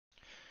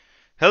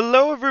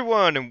Hello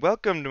everyone and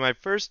welcome to my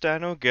first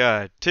Dino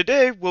guide.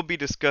 Today we'll be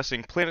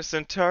discussing Planet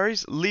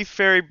Centauri's Leaf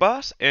Feary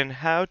Boss and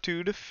how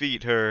to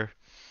defeat her.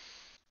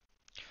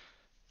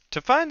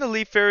 To find the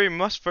Leaf Fairy, you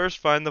must first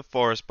find the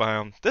forest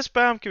biome. This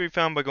biome can be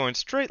found by going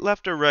straight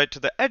left or right to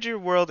the edge of your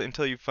world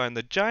until you find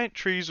the giant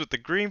trees with the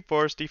green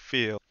foresty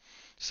feel.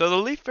 So the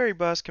Leaf Fairy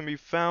Boss can be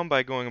found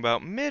by going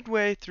about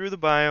midway through the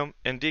biome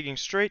and digging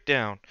straight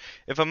down.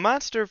 If a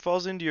monster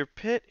falls into your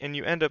pit and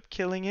you end up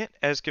killing it,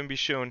 as can be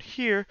shown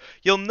here,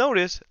 you'll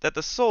notice that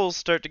the souls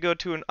start to go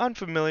to an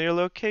unfamiliar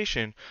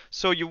location.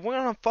 So you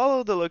want to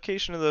follow the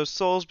location of those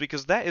souls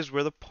because that is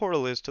where the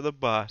portal is to the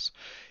boss.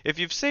 If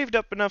you've saved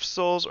up enough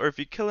souls or if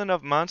you kill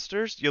enough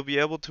monsters, you'll be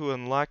able to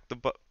unlock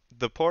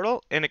the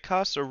portal, and it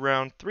costs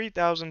around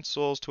 3,000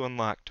 souls to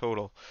unlock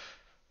total.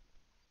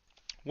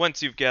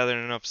 Once you've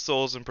gathered enough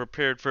souls and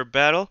prepared for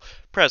battle,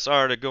 press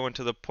R to go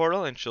into the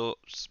portal and she'll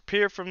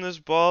appear from this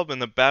bulb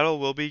and the battle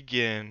will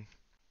begin.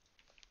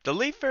 The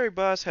Leaf Fairy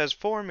Boss has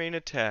 4 main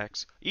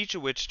attacks, each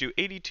of which do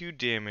 82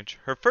 damage.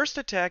 Her first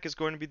attack is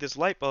going to be this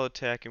light ball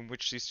attack in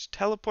which she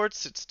teleports,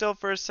 sits still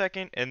for a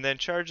second, and then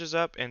charges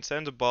up and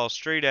sends a ball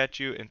straight at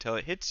you until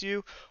it hits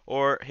you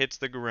or hits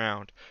the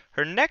ground.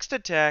 Her next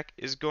attack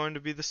is going to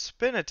be the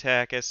spin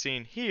attack as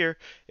seen here,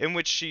 in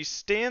which she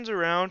stands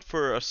around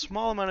for a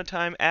small amount of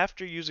time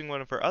after using one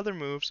of her other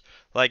moves,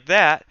 like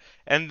that,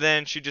 and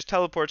then she just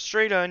teleports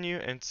straight on you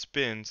and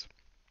spins.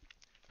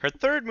 Her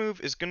third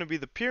move is going to be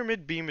the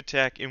Pyramid Beam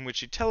attack, in which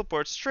she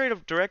teleports straight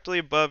up directly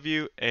above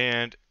you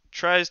and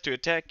tries to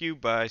attack you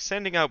by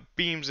sending out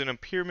beams in a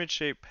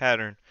pyramid-shaped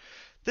pattern.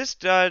 This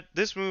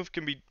move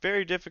can be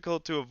very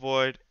difficult to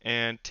avoid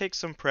and take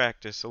some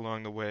practice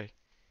along the way.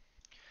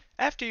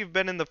 After you've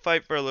been in the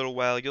fight for a little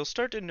while, you'll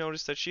start to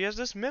notice that she has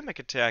this mimic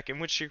attack in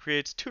which she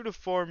creates 2 to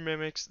 4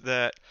 mimics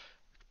that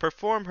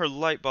perform her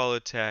light ball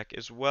attack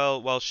as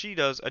well while she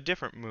does a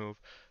different move.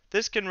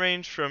 This can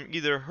range from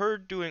either her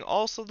doing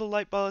also the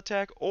light ball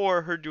attack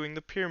or her doing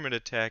the pyramid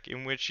attack,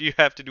 in which you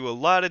have to do a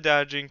lot of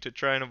dodging to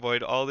try and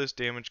avoid all this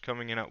damage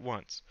coming in at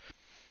once.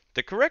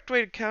 The correct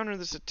way to counter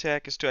this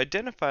attack is to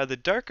identify the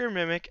darker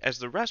mimic as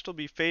the rest will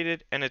be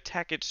faded and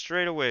attack it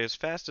straight away as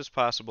fast as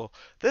possible.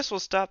 This will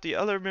stop the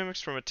other mimics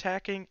from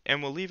attacking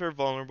and will leave her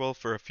vulnerable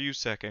for a few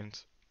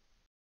seconds.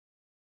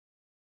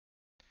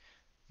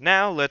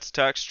 Now let's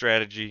talk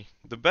strategy.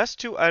 The best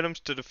 2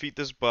 items to defeat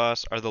this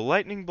boss are the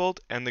lightning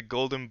bolt and the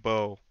golden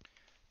bow.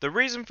 The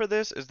reason for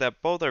this is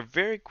that both are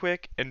very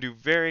quick and do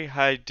very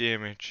high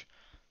damage.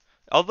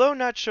 Although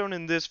not shown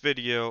in this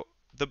video,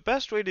 the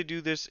best way to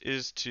do this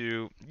is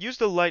to use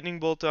the lightning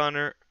bolt on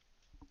her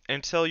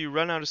until you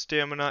run out of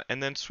stamina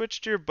and then switch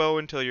to your bow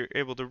until you're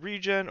able to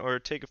regen or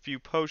take a few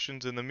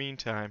potions in the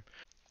meantime.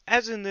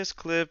 As in this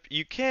clip,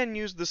 you can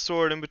use the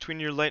sword in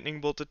between your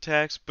lightning bolt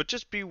attacks, but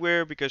just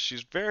beware because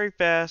she's very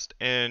fast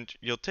and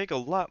you'll take a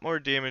lot more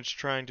damage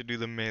trying to do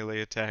the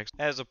melee attacks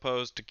as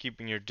opposed to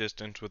keeping your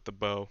distance with the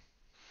bow.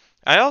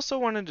 I also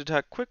wanted to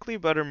talk quickly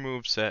about her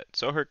moveset.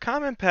 So her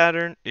common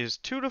pattern is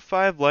 2 to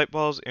 5 light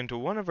balls into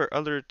one of her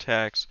other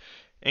attacks,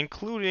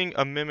 including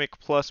a mimic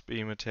plus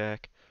beam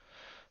attack.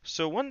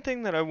 So one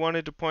thing that I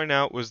wanted to point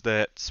out was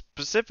that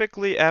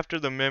specifically after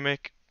the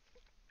mimic,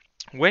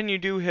 when you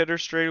do hit her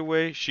straight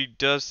away, she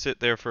does sit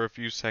there for a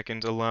few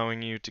seconds,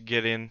 allowing you to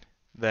get in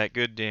that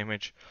good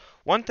damage.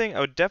 One thing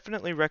I would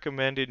definitely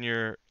recommend in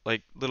your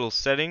little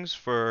settings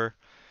for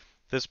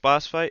this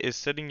boss fight is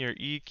setting your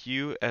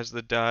EQ as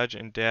the dodge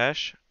and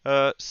dash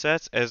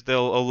sets, as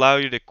they'll allow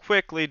you to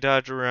quickly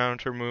dodge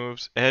around her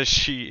moves, as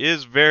she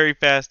is very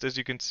fast, as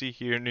you can see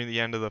here near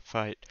the end of the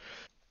fight.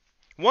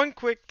 One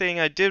quick thing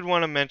I did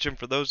want to mention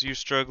for those of you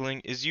struggling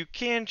is you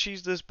can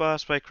cheese this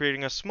boss by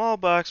creating a small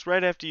box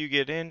right after you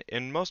get in,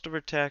 and most of her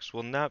attacks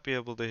will not be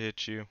able to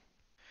hit you.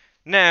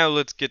 Now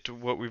let's get to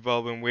what we've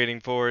all been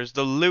waiting for, is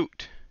the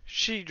loot.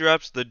 She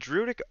drops the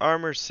Druidic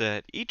Armor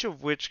set, each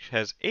of which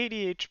has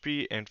 80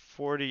 HP and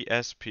 40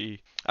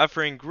 SP,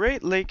 offering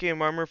great late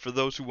game armor for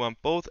those who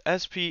want both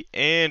SP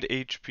and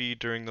HP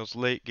during those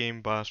late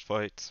game boss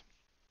fights.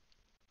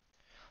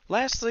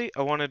 Lastly,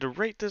 I wanted to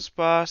rate this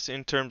boss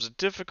in terms of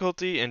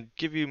difficulty and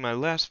give you my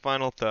last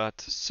final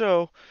thoughts.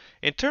 So,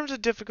 in terms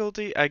of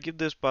difficulty, I give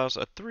this boss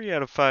a 3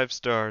 out of 5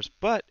 stars,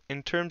 but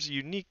in terms of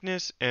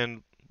uniqueness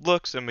and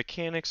looks and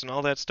mechanics and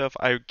all that stuff,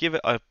 I give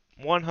it a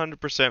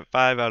 100%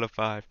 5 out of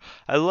 5.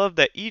 I love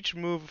that each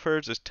move of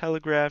hers is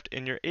telegraphed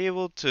and you're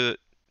able to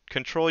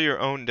control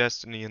your own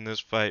destiny in this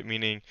fight,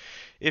 meaning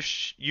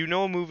if you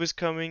know a move is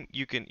coming,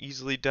 you can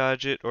easily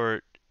dodge it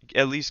or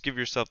at least give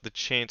yourself the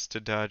chance to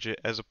dodge it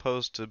as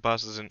opposed to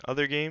bosses in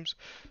other games.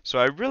 So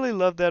I really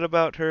love that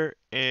about her,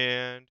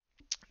 and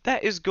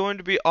that is going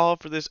to be all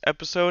for this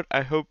episode.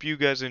 I hope you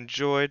guys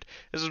enjoyed.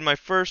 This is my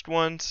first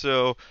one,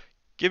 so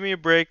give me a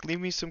break, leave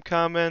me some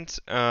comments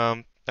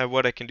at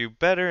what I can do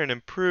better and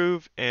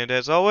improve, and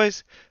as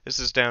always, this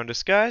is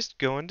DinoDisguised,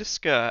 going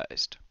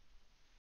disguised.